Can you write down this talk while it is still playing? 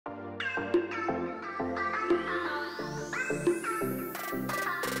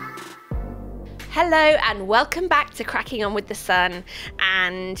Hello and welcome back to Cracking On With The Sun,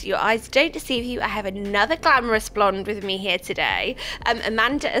 and your eyes don't deceive you, I have another glamorous blonde with me here today.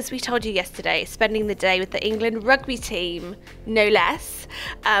 Amanda, as we told you yesterday, is spending the day with the England rugby team, no less,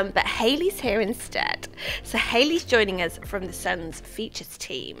 but Hayley's here instead. So Hayley's joining us from the Sun's features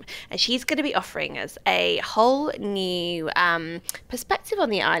team, and she's going to be offering us a whole new perspective on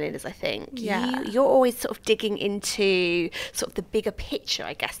the Islanders, I think. Yeah. You're always sort of digging into sort of the bigger picture,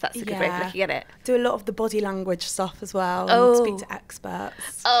 I guess that's a good way of looking at it. Do a lot of the body language stuff as well. Oh. And speak to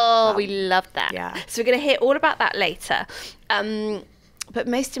experts. Oh, we love that. Yeah. So we're going to hear all about that later. But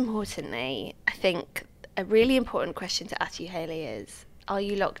most importantly, I think a really important question to ask you, Hayley, is, are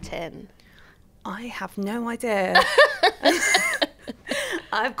you locked in? I have no idea.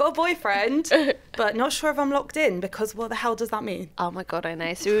 I've got a boyfriend, but not sure if I'm locked in, because what the hell does that mean? Oh my God, I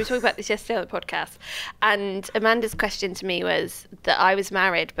know. So we were talking about this yesterday on the podcast, and Amanda's question to me was that I was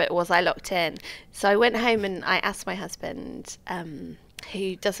married, but was I locked in? So I went home and I asked my husband,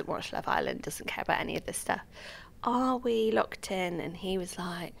 who doesn't watch Love Island, doesn't care about any of this stuff, are we locked in? And he was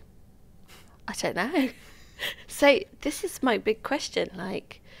like, I don't know. So this is my big question,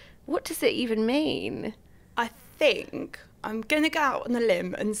 like, what does it even mean? I think I'm going to go out on a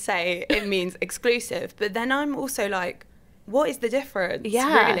limb and say it means exclusive, but then I'm also like, what is the difference,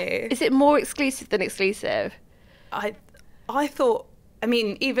 really? Is it more exclusive than exclusive? I thought, I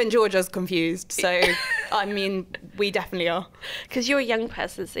mean, even Georgia's confused, so, I mean, we definitely are. Because you're a young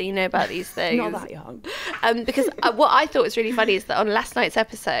person, so you know about these things. Not that young. Because what I thought was really funny is that on last night's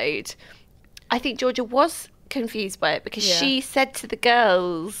episode, I think Georgia was confused by it, because she said to the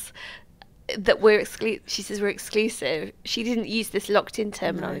girls that she says we're exclusive. She didn't use this locked in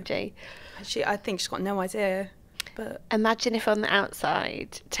terminology. No. I think she's got no idea. But imagine if on the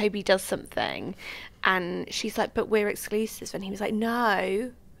outside Toby does something and she's like, but we're exclusive, and he was like,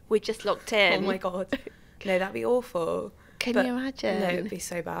 no, we're just locked in. Oh my God, no, that'd be awful. Can you imagine? No, it'd be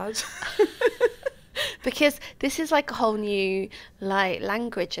so bad. Because this is like a whole new like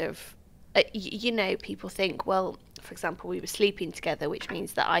language of you know, people think, well, for example, we were sleeping together, which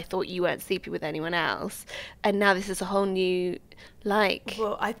means that I thought you weren't sleeping with anyone else, and now this is a whole new, like...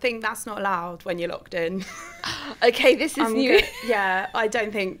 Well, I think that's not allowed when you're locked in. Okay, this is new. Yeah, I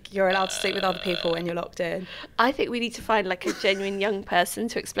don't think you're allowed to sleep with other people when you're locked in. I think we need to find like a genuine young person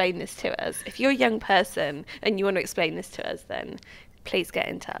to explain this to us. If you're a young person and you want to explain this to us, then please get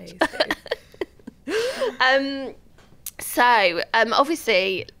in touch. So,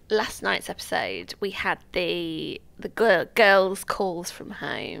 obviously, last night's episode, we had the girls' calls from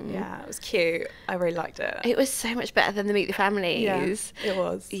home. Yeah, it was cute. I really liked it. It was so much better than the Meet the Families. Yeah, it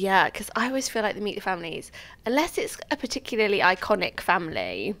was. Yeah, because I always feel like the Meet the Families, unless it's a particularly iconic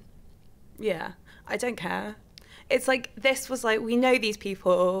family. Yeah, I don't care. It's like, this was like, we know these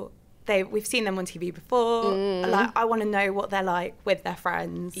people. We've seen them on TV before. Like, I want to know what they're like with their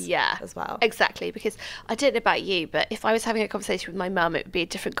friends. Yeah, as well. Exactly, because I don't know about you, but if I was having a conversation with my mum, it would be a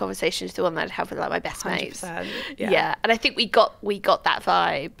different conversation to the one that I'd have with like my best mates. Yeah, and I think we got that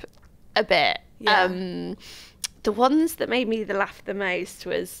vibe a bit. Yeah. The ones that made me laugh the most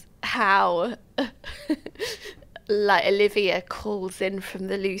was how like Olivia calls in from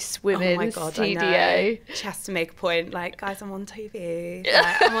the Loose Women studio. I know. She has to make a point, like, guys, I'm on TV.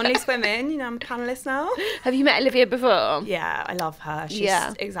 Like, I'm on Loose Women, you know, I'm a panellist now. Have you met Olivia before? Yeah, I love her. She's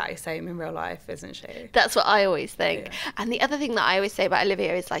exactly the same in real life, isn't she? That's what I always think. Yeah. And the other thing that I always say about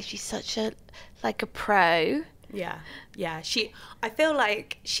Olivia is like, she's such a pro. Yeah, I feel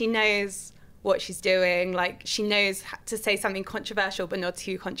like she knows what she's doing. Like, she knows to say something controversial but not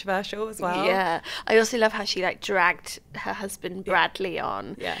too controversial as well. Yeah, I also love how she like dragged her husband Bradley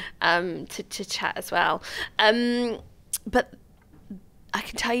on to chat as well. But I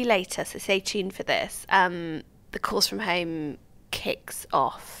can tell you later, so stay tuned for this. The calls from home kicks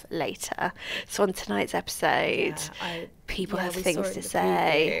off later, so on tonight's episode people have things to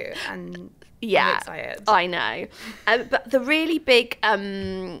say, and I'm excited. I know. But the really big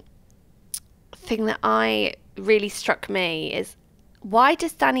thing that really struck me is, why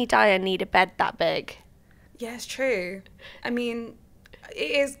does Dyer need a bed that big? Yeah, it's true. I mean,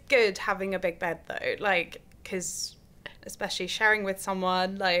 it is good having a big bed though, like, because especially sharing with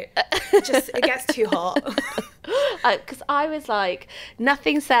someone, like, it gets too hot. Because I was like,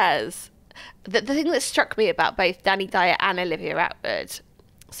 nothing says the thing that struck me about both Dyer and Olivia Attwood.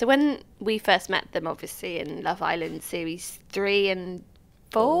 So when we first met them, obviously in Love Island series 3 and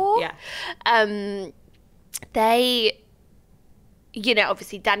 4, they, you know,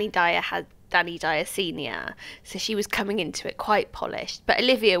 obviously Dyer had Dyer Senior, so she was coming into it quite polished, but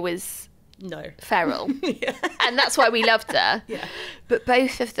Olivia was No. Feral. Yeah. And that's why we loved her. Yeah. But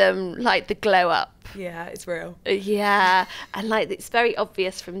both of them, like the glow up. Yeah, it's real. Yeah. And like it's very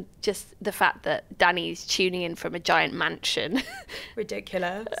obvious from just the fact that Danny's tuning in from a giant mansion.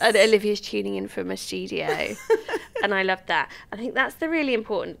 Ridiculous. And Olivia's tuning in from a studio. And I love that. I think that's the really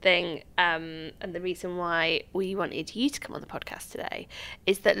important thing, and the reason why we wanted you to come on the podcast today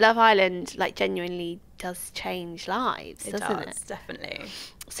is that Love Island, like, genuinely does change lives, doesn't it? Definitely.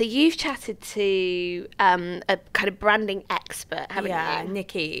 So you've chatted to a kind of branding expert, haven't you?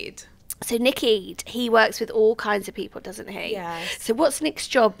 Nick Eade. So Nick Eade, he works with all kinds of people, doesn't he? Yes. So what's Nick's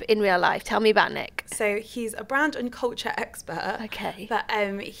job in real life? Tell me about Nick. So he's a brand and culture expert. Okay. But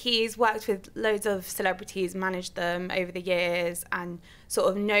he's worked with loads of celebrities, managed them over the years, and sort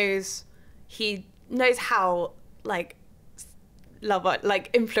of knows how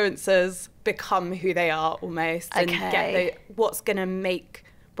influencers become who they are almost, and get what's going to make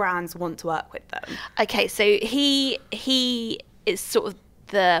brands want to work with them. Okay, so he is sort of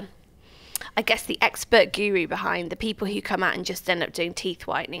the expert guru behind the people who come out and just end up doing teeth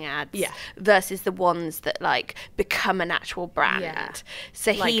whitening ads, versus the ones that like become an actual brand. Yeah.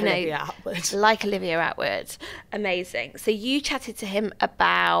 So like he knows, Olivia Attwood. Like Olivia Attwood. Amazing. So you chatted to him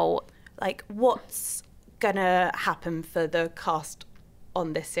about like what's gonna happen for the cast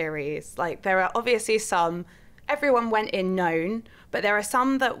on this series. Like there are obviously some, everyone went in known, but there are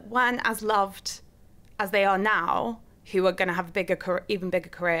some that weren't as loved as they are now, who are going to have even bigger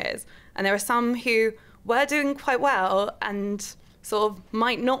careers. And there are some who were doing quite well and sort of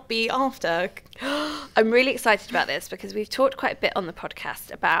might not be after. I'm really excited about this because we've talked quite a bit on the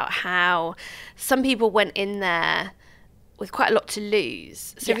podcast about how some people went in there with quite a lot to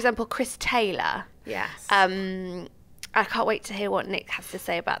lose. So, for example, Chris Taylor. Yes. I can't wait to hear what Nick has to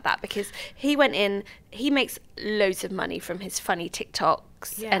say about that, because he went in, he makes loads of money from his funny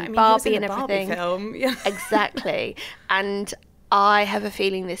TikToks and Barbie and everything. Barbie film. Yeah. Exactly. And I have a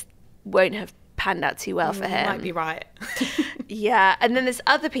feeling this won't have panned out too well for him. You might be right. Yeah. And then there's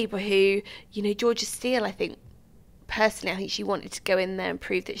other people who, Georgia Steele, I think, personally, I think she wanted to go in there and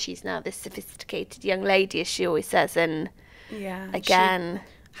prove that she's now this sophisticated young lady, as she always says. And again...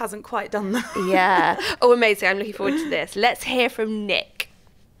 hasn't quite done that. Yeah. Oh, amazing. I'm looking forward to this. Let's hear from Nick.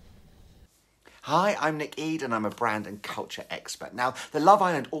 Hi, I'm Nick Eade and I'm a brand and culture expert. Now, the Love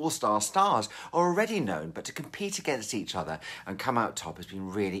Island All-Star stars are already known, but to compete against each other and come out top has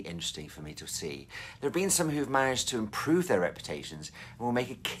been really interesting for me to see. There have been some who've managed to improve their reputations and will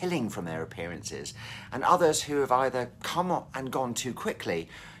make a killing from their appearances, and others who have either come and gone too quickly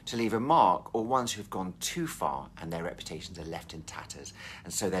to leave a mark, or ones who've gone too far and their reputations are left in tatters,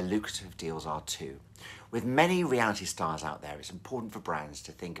 and so their lucrative deals are too. With many reality stars out there, it's important for brands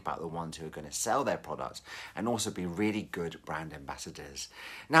to think about the ones who are going to sell their products and also be really good brand ambassadors.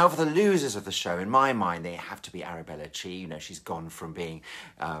 Now, for the losers of the show, in my mind, they have to be Arabella Chi. She's gone from being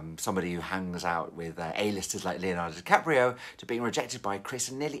somebody who hangs out with A-listers like Leonardo DiCaprio to being rejected by Chris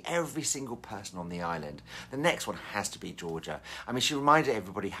and nearly every single person on the island. The next one has to be Georgia. I mean, she reminded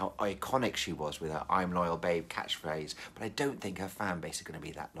everybody how iconic she was with her "I'm loyal, babe" catchphrase, but I don't think her fan base are going to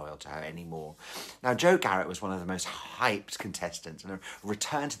be that loyal to her anymore. Now, Joe Garrett was one of the most hyped contestants, and her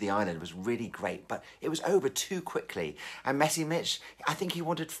return to the island was really great, but it was over too quickly. And Messy Mitch, I think he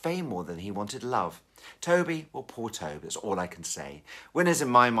wanted fame more than he wanted love. Toby, well, poor Toby, that's all I can say. Winners in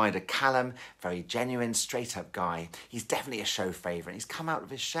my mind are Callum, very genuine, straight-up guy. He's definitely a show favourite. He's come out of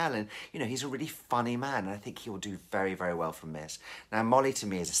his shell and, he's a really funny man, and I think he'll do very, very well from this. Now, Molly, to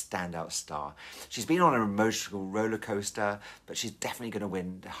me, is a standout star. She's been on an emotional roller coaster, but she's definitely going to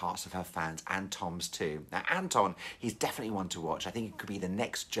win the hearts of her fans, and Tom's too. Now, Anton, he's definitely one to watch. I think he could be the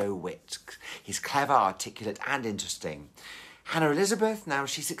next Joe Wicks. He's clever, articulate, and interesting. Hannah Elizabeth, now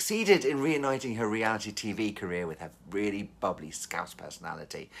she succeeded in reuniting her reality TV career with her really bubbly Scouse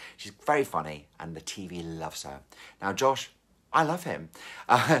personality. She's very funny and the TV loves her. Now Josh, I love him.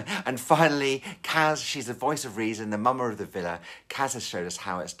 And finally, Kaz, she's the voice of reason, the mama of the villa. Kaz has showed us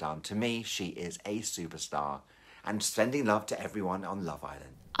how it's done. To me, she is a superstar. And sending love to everyone on Love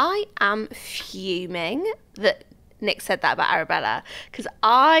Island. I am fuming that Nick said that about Arabella, because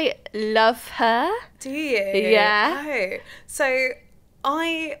I love her. Do you? Yeah. Oh. So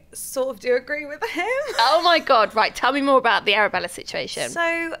I sort of do agree with him. Oh my God, right. Tell me more about the Arabella situation.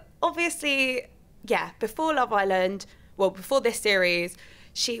 So obviously, before Love Island, before this series,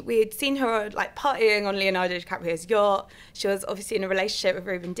 we had seen her like partying on Leonardo DiCaprio's yacht. She was obviously in a relationship with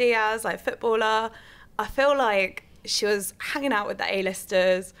Ruben Diaz, like footballer. I feel like she was hanging out with the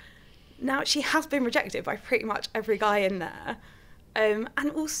A-listers. Now, she has been rejected by pretty much every guy in there. And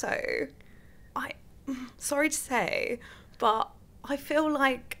also, sorry to say, but I feel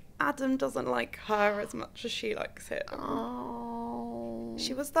like Adam doesn't like her as much as she likes him. Oh.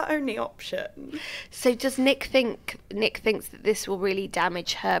 She was the only option. So does Nick thinks that this will really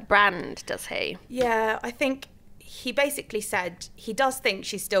damage her brand, does he? Yeah, I think he basically said he does think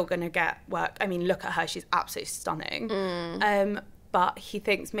she's still going to get work. I mean, look at her, she's absolutely stunning. But he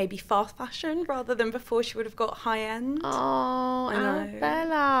thinks maybe fast fashion rather than before she would have got high end. Oh, I know.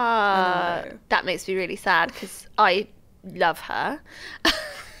 Arabella. I know. That makes me really sad because I love her.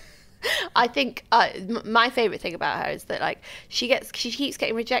 I think my favourite thing about her is that like she keeps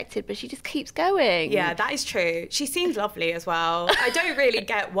getting rejected, but she just keeps going. Yeah, that is true. She seems lovely as well. I don't really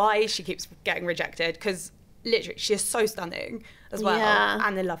get why she keeps getting rejected because literally she is so stunning as well,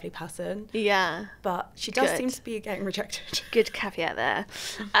 and a lovely person. Yeah, but she does seem to be getting rejected. Good caveat there.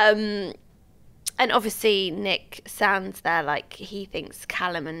 And obviously Nick sounds there like he thinks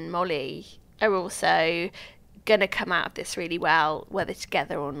Callum and Molly are also gonna come out of this really well, whether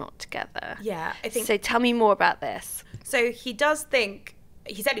together or not together. Yeah, I think so. Tell me more about this. So he does think,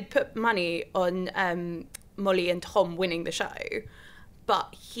 he said he'd put money on Molly and Tom winning the show,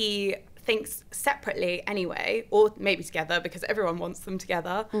 but he thinks separately anyway, or maybe together because everyone wants them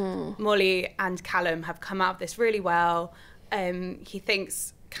together. Molly and Callum have come out of this really well. He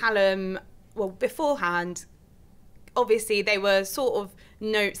thinks Callum, well, beforehand, obviously they were sort of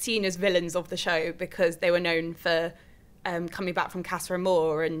seen as villains of the show because they were known for coming back from Casa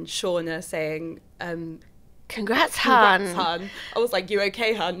Amor and Shauna saying, Congrats, hun. I was like, you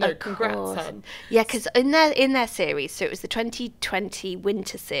okay, hun? No, congrats, hun. Yeah, because in their series, so it was the 2020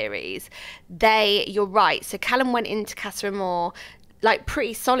 winter series, you're right, so Callum went into Casa Amor like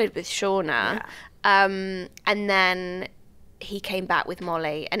pretty solid with Shauna, and then he came back with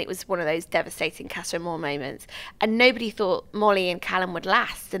Molly, and it was one of those devastating Casa Amor moments, and nobody thought Molly and Callum would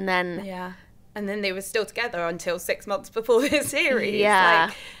last, and then they were still together until 6 months before this series.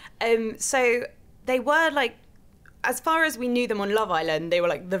 So they were like, as far as we knew them on Love Island, they were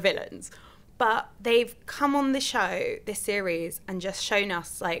like the villains, but they've come on the show, this series, and just shown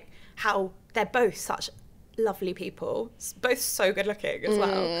us like how they're both such lovely people, both so good looking as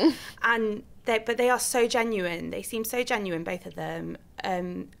well, and but they are so genuine. They seem so genuine, both of them.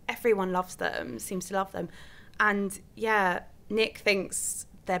 Everyone loves them, seems to love them. And yeah, Nick thinks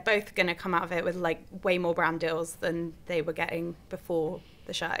they're both going to come out of it with like way more brand deals than they were getting before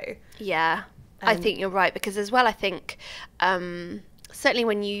the show. Yeah, I think you're right, because as well, I think certainly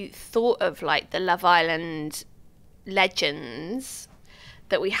when you thought of like the Love Island legends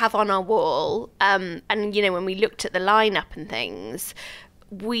that we have on our wall, and you know, when we looked at the lineup and things,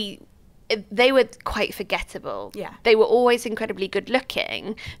 they were quite forgettable. Yeah. They were always incredibly good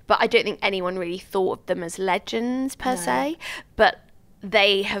looking, but I don't think anyone really thought of them as legends per se. But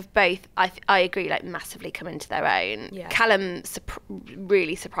they have both, I agree, like massively come into their own. Yeah. Callum,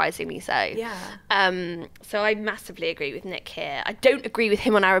 really surprisingly so. Yeah. So I massively agree with Nick here. I don't agree with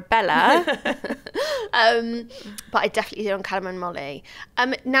him on Arabella, but I definitely do on Callum and Molly.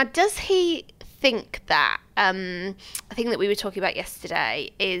 Now, does he think that, a thing that we were talking about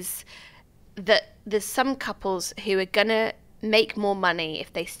yesterday is that there's some couples who are going to make more money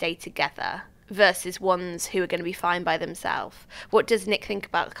if they stay together versus ones who are going to be fine by themselves. What does Nick think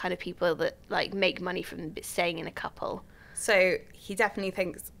about the kind of people that like make money from staying in a couple? So he definitely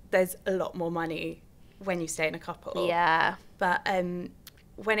thinks there's a lot more money when you stay in a couple. Yeah. But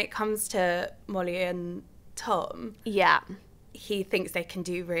when it comes to Molly and Tom, he thinks they can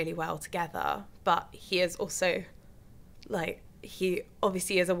do really well together. But he is also like, he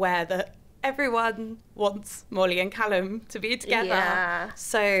obviously is aware that everyone wants Molly and Callum to be together. Yeah.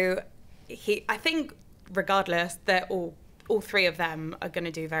 So I think regardless, they're all three of them are going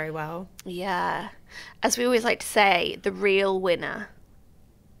to do very well. Yeah. As we always like to say, the real winner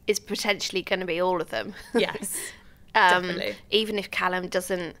is potentially going to be all of them. Yes. Definitely. Even if Callum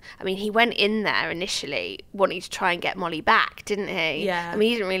doesn't, I mean, he went in there initially wanting to try and get Molly back, didn't he? Yeah. I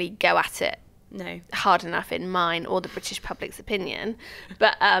mean, he didn't really go at it hard enough in mine or the British public's opinion.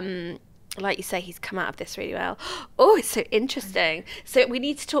 But like you say, he's come out of this really well. Oh, it's so interesting. So we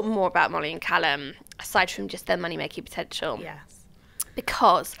need to talk more about Molly and Callum, aside from just their money-making potential. Yes.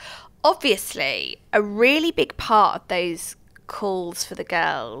 Because obviously a really big part of those calls for the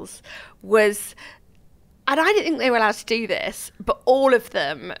girls was, and I didn't think they were allowed to do this, but all of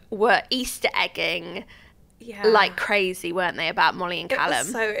them were Easter egging like crazy, weren't they, about Molly and Callum? It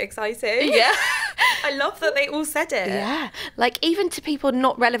was so exciting. Yeah. I love that they all said it. Yeah. Like, even to people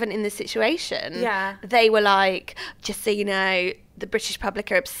not relevant in the situation, they were like, just so you know, the British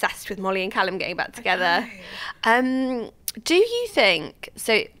public are obsessed with Molly and Callum getting back together. Do you think,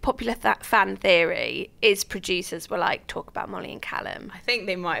 so popular fan theory is producers were like, talk about Molly and Callum? I think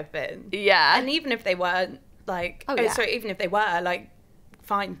they might have been. Yeah. And even if they weren't, like, sorry, even if they were, like,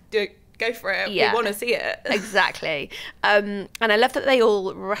 fine, go for it. Yeah. We want to see it. Exactly. And I love that they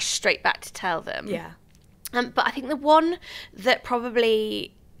all rush straight back to tell them. Yeah. But I think the one that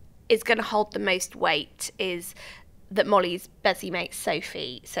probably is going to hold the most weight is that Molly's busy mate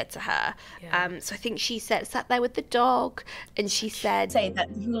Sophie said to her. Yeah. So I think she sat there with the dog and she said... Say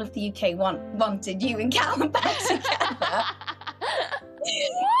that the whole of the UK wanted you and Callum back together.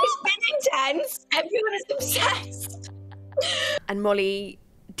 It's been intense. Everyone is obsessed. And Molly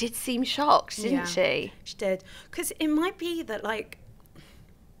did seem shocked, didn't she? She did. Because it might be that, like,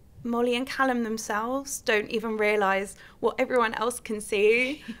 Molly and Callum themselves don't even realise what everyone else can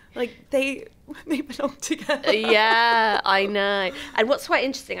see. Like, they belong together. Yeah, I know. And what's quite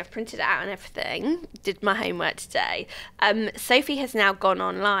interesting, I've printed it out and everything, did my homework today. Sophie has now gone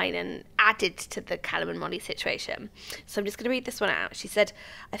online and added to the Callum and Molly situation. So I'm just going to read this one out. She said,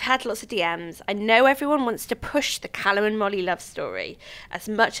 I've had lots of DMs. I know everyone wants to push the Callum and Molly love story. As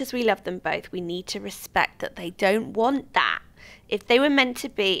much as we love them both, we need to respect that they don't want that. If they were meant to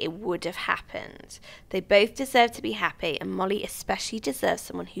be, it would have happened. They both deserve to be happy, and Molly especially deserves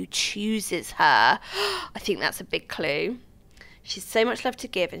someone who chooses her. I think that's a big clue. She's so much love to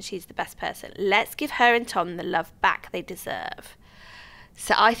give, and she's the best person. Let's give her and Tom the love back they deserve.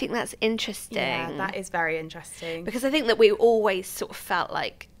 So I think that's interesting. Yeah, that is very interesting. Because I think that we always sort of felt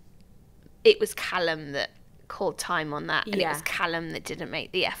like it was Callum that called time on that, and it was Callum that didn't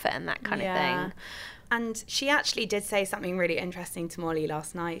make the effort and that kind of thing. And she actually did say something really interesting to Molly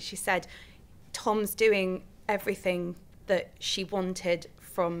last night. She said, Tom's doing everything that she wanted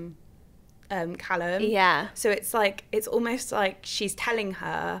from Callum. Yeah. So it's like, it's almost like she's telling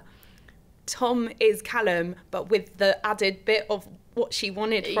her, Tom is Callum, but with the added bit of what she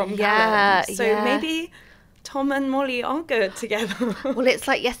wanted from Callum. So maybe Tom and Molly are good together. Well, it's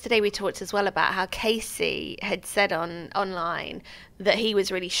like yesterday we talked as well about how Casey had said online that he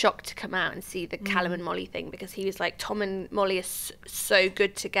was really shocked to come out and see the Callum and Molly thing, because he was like, Tom and Molly are so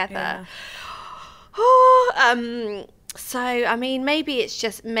good together. So, I mean, maybe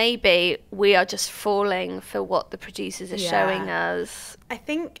we are just falling for what the producers are showing us. I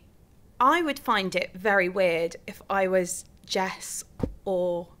think I would find it very weird if I was Jess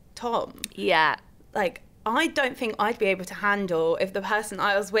or Tom. Yeah. Like, I don't think I'd be able to handle if the person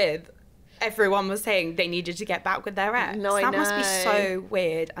I was with, everyone was saying they needed to get back with their ex. No, I that know. must be so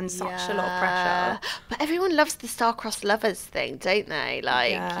weird and such a lot of pressure. But everyone loves the star-crossed lovers thing, don't they?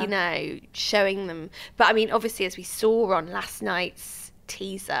 Like, you know, showing them. But I mean, obviously, as we saw on last night's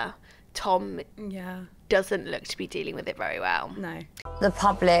teaser, Tom doesn't look to be dealing with it very well. No. The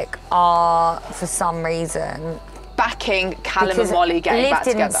public are, for some reason, backing Callum and Molly getting back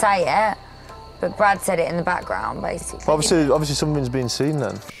together. Liv didn't say it, but Brad said it in the background, basically. Well, obviously something's been seen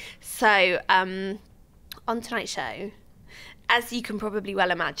then. So, on tonight's show, as you can probably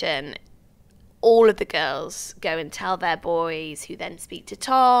well imagine, all of the girls go and tell their boys, who then speak to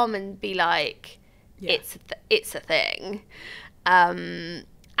Tom and be like, it's a thing. And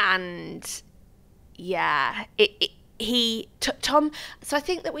yeah, Tom. So I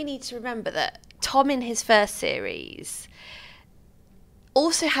think that we need to remember that Tom in his first series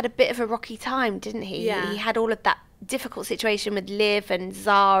also had a bit of a rocky time, didn't he? Yeah. He had all of that difficult situation with Liv and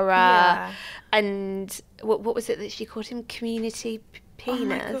Zara, and what was it that she called him? Community penis. Oh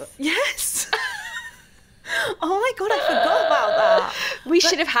my God. Yes. Oh my God, I forgot about that. We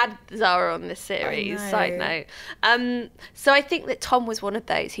should have had Zara on this series, side note. So I think that Tom was one of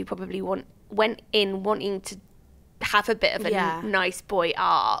those who probably went in wanting to have a bit of a nice boy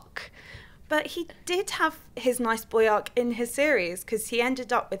arc. But he did have his nice boy arc in his series, because he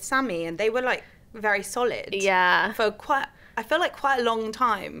ended up with Sammy and they were like very solid. Yeah. For quite a long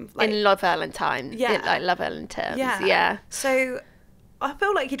time. Like, in Love Island time. Yeah. Like Love Island terms. Yeah. Yeah. So I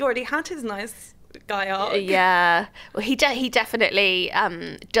feel like he'd already had his nice guy arc. Yeah. Well, he definitely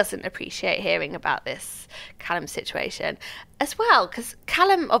doesn't appreciate hearing about this Callum situation as well, because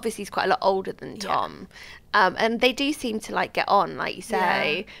Callum obviously is quite a lot older than Tom. And they do seem to like get on, like you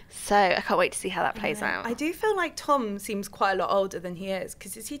say. Yeah. So I can't wait to see how that plays out. I do feel like Tom seems quite a lot older than he is,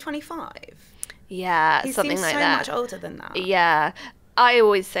 because is he 25? Yeah, he something seems like so that. much older than that. Yeah. I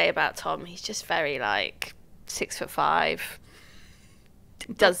always say about Tom, he's just very like 6'5".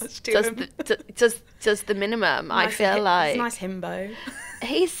 Does the minimum. Nice, I feel like he's a nice himbo.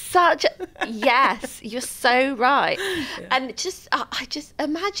 He's such yes, you're so right. Yeah. And just I just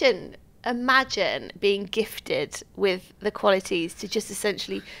imagine being gifted with the qualities to just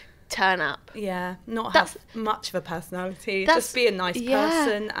essentially turn up. Yeah, not have much of a personality. Just be a nice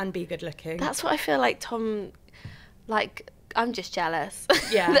person and be good looking. That's what I feel like Tom, like, I'm just jealous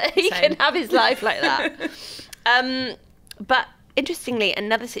Yeah, that he same. can have his life like that. But interestingly,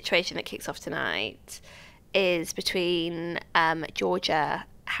 another situation that kicks off tonight is between Georgia,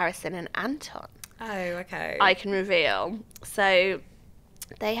 Harrison and Anton. Oh, okay. I can reveal. So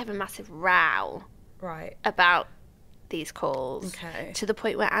they have a massive row Right. about these calls, Okay. to the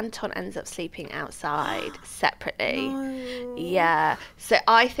point where Anton ends up sleeping outside separately. No. Yeah. So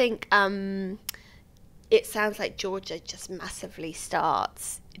I think it sounds like Georgia just massively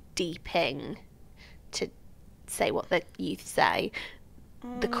starts deeping, to say what the youth say,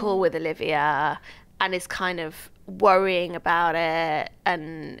 the call with Olivia, and is kind of worrying about it.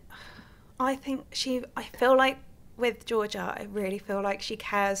 And I feel like with Georgia, I really feel like she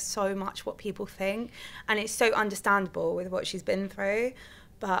cares so much what people think, and it's so understandable with what she's been through.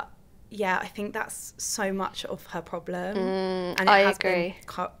 But yeah, I think that's so much of her problem, and it has agree.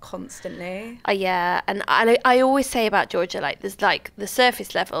 been constantly. Yeah, and I always say about Georgia, like, there's like the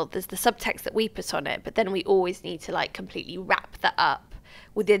surface level, there's the subtext that we put on it, but then we always need to like completely wrap that up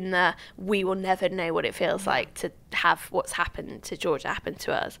within the, we will never know what it feels like to have what's happened to Georgia happen to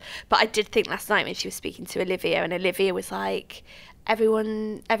us. But I did think last night when she was speaking to Olivia, and Olivia was like,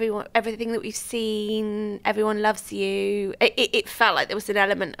 everyone, everything that we've seen, everyone loves you. It felt like there was an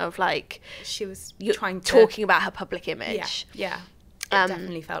element of like, She was you're talking about her public image. Yeah. It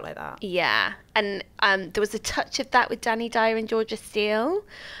definitely felt like that. Yeah, and there was a touch of that with Danny Dyer and Georgia Steele,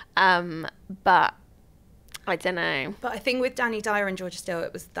 but I don't know. But I think with Danny Dyer and Georgia Steele,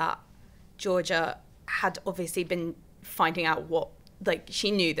 it was that Georgia had obviously been finding out what, like,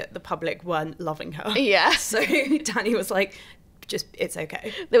 she knew that the public weren't loving her. Yeah. So Danny was like, just, it's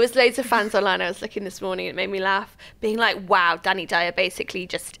okay. There was loads of fans online, I was looking this morning, it made me laugh, being like, wow, Danny Dyer basically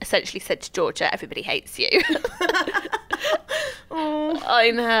just essentially said to Georgia, everybody hates you. Oh,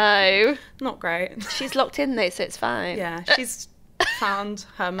 I know. not great. She's locked in though, so it's fine. Yeah, she's found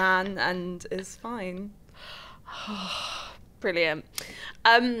her man and is fine. Brilliant.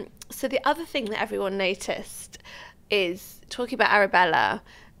 So the other thing that everyone noticed is, talking about Arabella,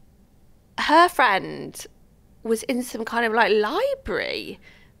 her friend was in some kind of like library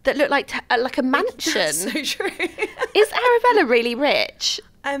that looked like a mansion. That's so true. Is Arabella really rich?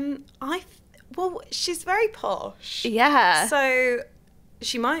 Well, she's very posh. Yeah. So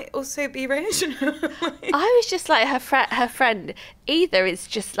she might also be rich. I was just like, her friend either is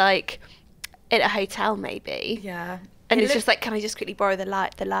just like in a hotel maybe. Yeah. And it's just like, can I just quickly borrow the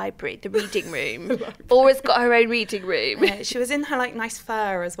library, the reading room? Or has got her own reading room. Yeah, she was in her like nice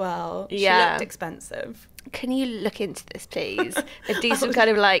fur as well. Yeah. She looked expensive. Can you look into this, please? And do some kind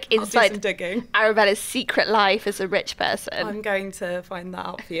of like I'll do some inside digging. Arabella's secret life as a rich person. I'm going to find that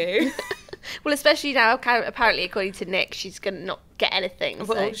out for you. Well, especially now, apparently, according to Nick, she's going to not get anything.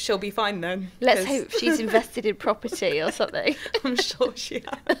 Well, So she'll be fine then. let's 'cause hope she's invested in property or something. I'm sure she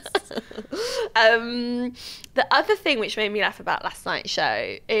has. The other thing which made me laugh about last night's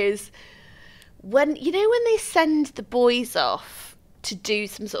show is when they send the boys off to do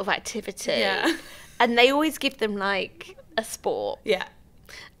some sort of activity, Yeah. and they always give them like a sport. Yeah.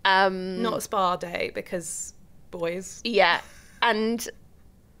 Um, Not a spa day because boys. Yeah, and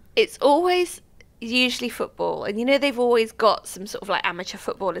it's always usually football, and they've always got some sort of like amateur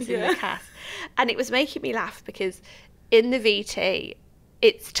footballers in the cast, and it was making me laugh because in the VT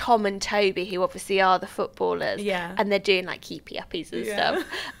it's Tom and Toby who obviously are the footballers, and they're doing like keepy uppies and stuff,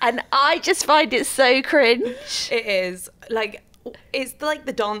 and I just find it so cringe. It is like, it's like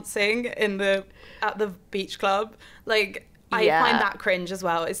the dancing at the beach club, like. I find that cringe as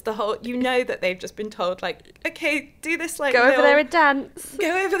well. It's the whole, that they've just been told, like, okay, do this, like, Go over there and dance.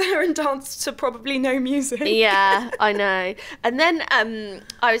 Go over there and dance to probably no music. Yeah, I know. And then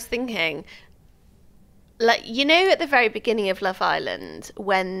I was thinking, like, at the very beginning of Love Island,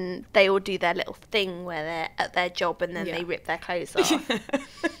 when they all do their little thing where they're at their job and then they rip their clothes off.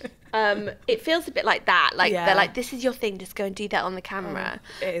 It feels a bit like that. Like, they're like, this is your thing, just go and do that on the camera.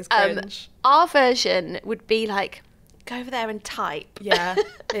 It is cringe. Our version would be like, go over there and type. Yeah,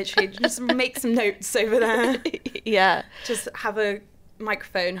 literally, just make some notes over there. Yeah. Just have a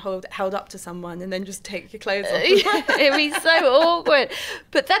microphone held up to someone and then just take your clothes off. It'd be so awkward.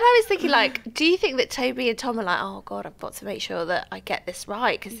 But then I was thinking, like, do you think that Toby and Tom are like, oh God, I've got to make sure that I get this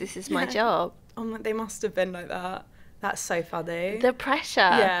right because this is my job? Oh, they must have been like that. That's so funny. The pressure.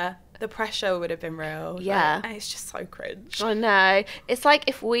 Yeah. the pressure would have been real. Yeah. Like, and it's just so cringe. I know. It's like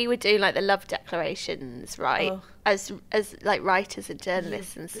if we were doing like the love declarations, right? As like writers and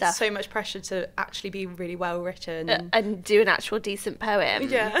journalists and stuff. So much pressure to actually be really well written and do an actual decent poem.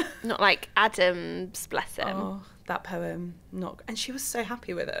 Yeah. Not like Adam's, bless him. Oh, that poem, and she was so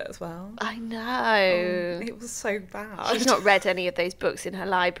happy with it as well. I know. It was so bad. She's not read any of those books in her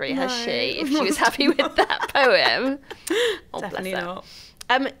library, has she? If she was happy with that poem. Oh, Definitely bless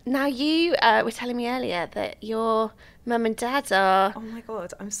her. not. Now you were telling me earlier that your mum and dad are... Oh my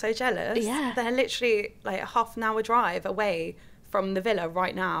God, I'm so jealous. Yeah. They're literally like a half an hour drive away from the villa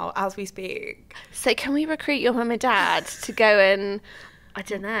right now as we speak. So can we recruit your mum and dad to go and... I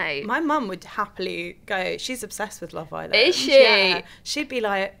don't know. My mum would happily go. She's obsessed with Love Island. Is she? Yeah. She'd be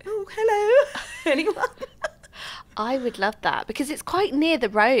like, oh, hello, anyone? I would love that because it's quite near the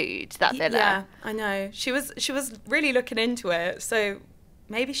road, that villa. Yeah, I know. She was really looking into it, so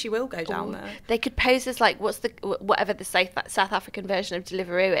maybe she will go down there. They could pose as like whatever the South African version of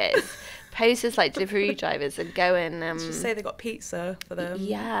Deliveroo is. Pose as like Deliveroo drivers and go and just say they got pizza for them.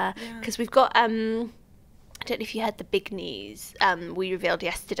 Yeah, because we've got I don't know if you heard the big news. We revealed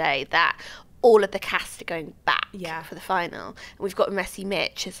yesterday that all of the cast are going back for the final. And we've got Messy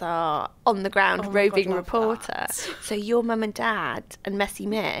Mitch as our on-the-ground roving reporter. That. So your mum and dad and Messy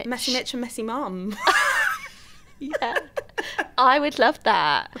Mitch. Messy Mitch and Messy Mum. Yeah. I would love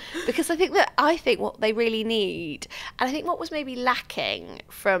that. Because I think what they really need, and I think what was maybe lacking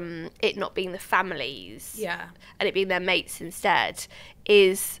from it not being the families and it being their mates instead,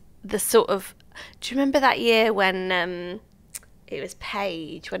 is the sort of... Do you remember that year when it was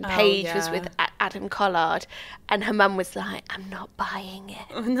Paige, when Paige was with Adam Collard and her mum was like, I'm not buying it.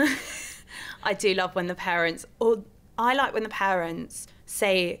 Oh, no. I do love when the parents, or I like when the parents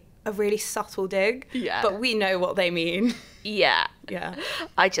say a really subtle dig, but we know what they mean. Yeah. Yeah.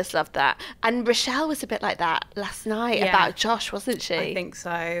 I just love that. And Rochelle was a bit like that last night about Josh, wasn't she? I think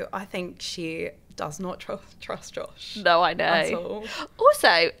so. I think she does not trust Josh. No, I know. At all. Also,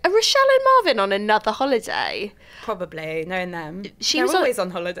 are Rochelle and Marvin on another holiday? Probably, knowing them. She was always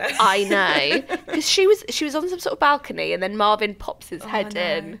on holiday. I know, because she was on some sort of balcony, and then Marvin pops his head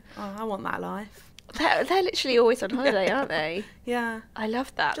in. Oh, I want that life. They're literally always on holiday, aren't they? Yeah. I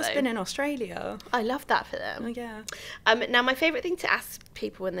love that. Just been in Australia. I love that for them. Oh, yeah. Now, my favourite thing to ask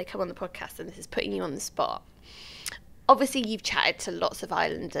people when they come on the podcast, and this is putting you on the spot. Obviously, you've chatted to lots of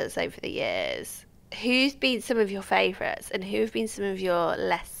Islanders over the years. Who's been some of your favourites and who have been some of your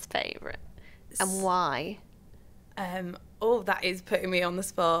less favourite and why? That is putting me on the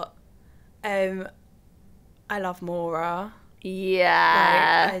spot. I love Maura.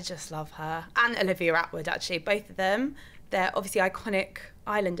 Yeah. I just love her. And Olivia Attwood, actually. Both of them. They're obviously iconic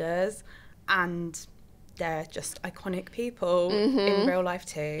Islanders and they're just iconic people in real life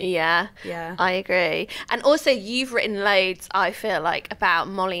too. Yeah. Yeah. I agree. And also you've written loads, I feel like, about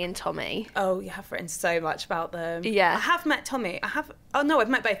Molly and Tommy. Oh, you have written so much about them. Yeah. I have met Tommy. I've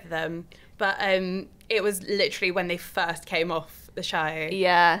met both of them. But it was literally when they first came off the show.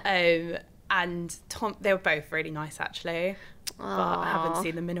 Yeah. And they were both really nice, actually. But I haven't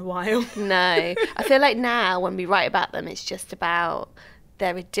seen them in a while. No. I feel like now when we write about them, it's just about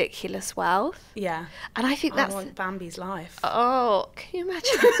their ridiculous wealth. Yeah. And I think that's... I want Bambi's life. Oh, can you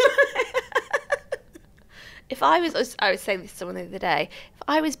imagine? If I was saying this to someone the other day, if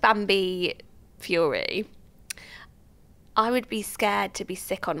I was Bambi Fury, I would be scared to be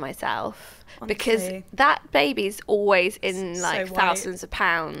sick on myself. Honestly. Because that baby's always in like thousands of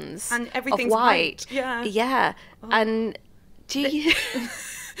pounds and everything's of white. Yeah. Yeah. Oh. And do you...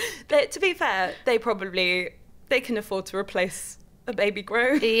 To be fair, they can afford to replace a baby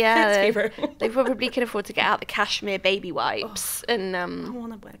grow. Yeah. They probably can afford to get out the cashmere baby wipes. And I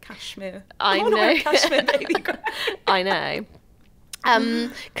want to wear cashmere. I want to wear cashmere baby grow. I know.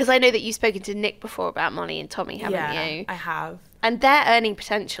 Because I know that you've spoken to Nick before about Molly and Tommy, haven't you? I have. And their earning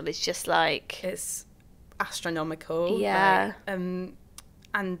potential is just like... It's astronomical. Yeah. And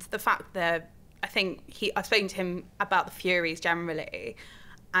the fact that I think I've spoken to him about the Furies generally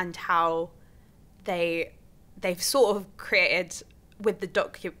and how they've sort of created with the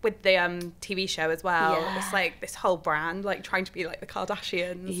TV show as well. Yeah. It's like this whole brand, like trying to be like the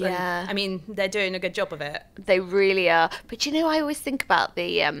Kardashians. Yeah. And, I mean, they're doing a good job of it. They really are. But you know, I always think about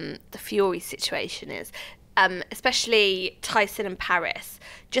the Fury situation is, especially Tyson and Paris,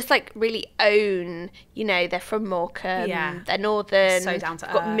 just like really own, you know, they're from Morecambe, they're northern, so down to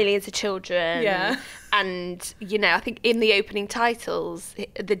got earth. Millions of children. Yeah. And, you know, I think in the opening titles,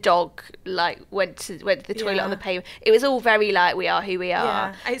 the dog like went to the toilet on the pavement. It was all very like, we are who we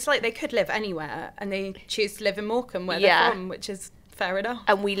are. Yeah. It's like they could live anywhere and they choose to live in Morecambe where they're from, which is Fair enough.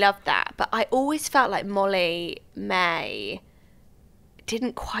 And we loved that. But I always felt like Molly May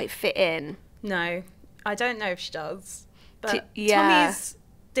didn't quite fit in. No, I don't know if she does. But yeah. Tommy's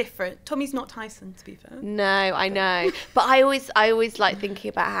different. Tommy's not Tyson, to be fair. No, I know. But I always like thinking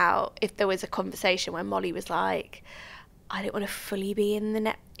about how if there was a conversation where Molly was like, I don't want to fully be in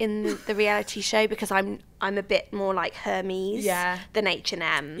the reality show because I'm a bit more like Hermes than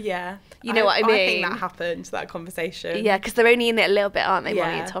H&M. Yeah. You know what I mean? I think that happened, that conversation. Yeah, because they're only in it a little bit, aren't they,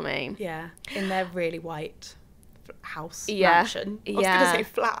 Molly and Tommy? Yeah, in their really white house mansion. I was going to say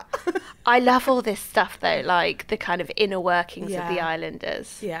flat. I love all this stuff though, like the kind of inner workings of the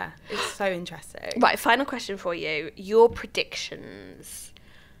Islanders. Yeah, it's so interesting. Right, final question for you. Your predictions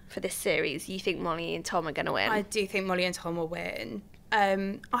for this series. You think Molly and Tom are going to win? I do think Molly and Tom will win.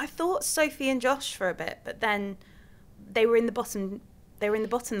 I thought Sophie and Josh for a bit, but then they were in the bottom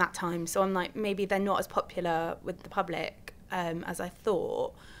that time, so I'm like, maybe they're not as popular with the public as I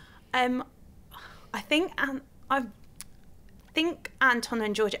thought. I think Anton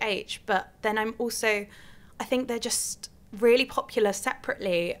and George H, but then I think they're just really popular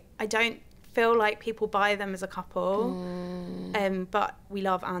separately. I don't feel like people buy them as a couple. But we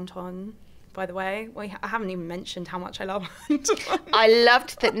love Anton, by the way. I haven't even mentioned how much I love Anton. I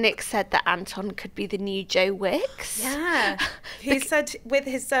loved that Nick said that Anton could be the new Joe Wicks. Yeah. He said with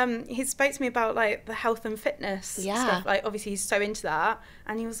his, he spoke to me about like the health and fitness stuff. Like obviously he's so into that.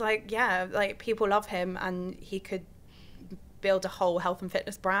 And he was like, yeah, like people love him and he could build a whole health and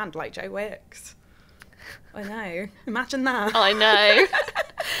fitness brand like Joe Wicks. I know. Imagine that. I know.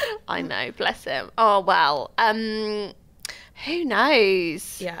 I know. Bless him. Oh, well. Who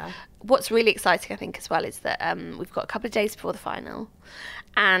knows? Yeah. What's really exciting, I think, as well, is that we've got a couple of days before the final.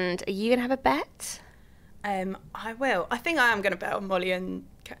 And are you going to have a bet? I will. I think I am going to bet on Molly and...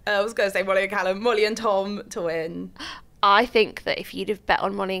 I was going to say Molly and Callum. Molly and Tom to win. I think that if you'd have bet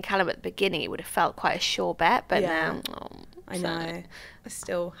on Molly and Callum at the beginning, it would have felt quite a sure bet. But now... I know. I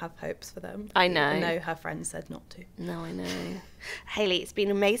still have hopes for them. I know. Even though her friend said not to. No, I know. Hayley, it's been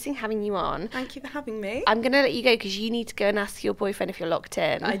amazing having you on. Thank you for having me. I'm going to let you go because you need to go and ask your boyfriend if you're locked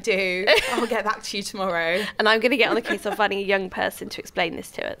in. I do. I'll get back to you tomorrow. And I'm going to get on the case of finding a young person to explain this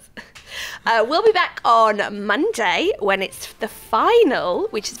to us. We'll be back on Monday when it's the final,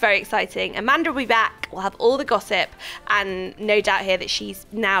 which is very exciting. Amanda will be back. We'll have all the gossip and no doubt here that she's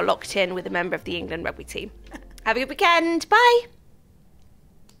now locked in with a member of the England rugby team. Have a good weekend. Bye.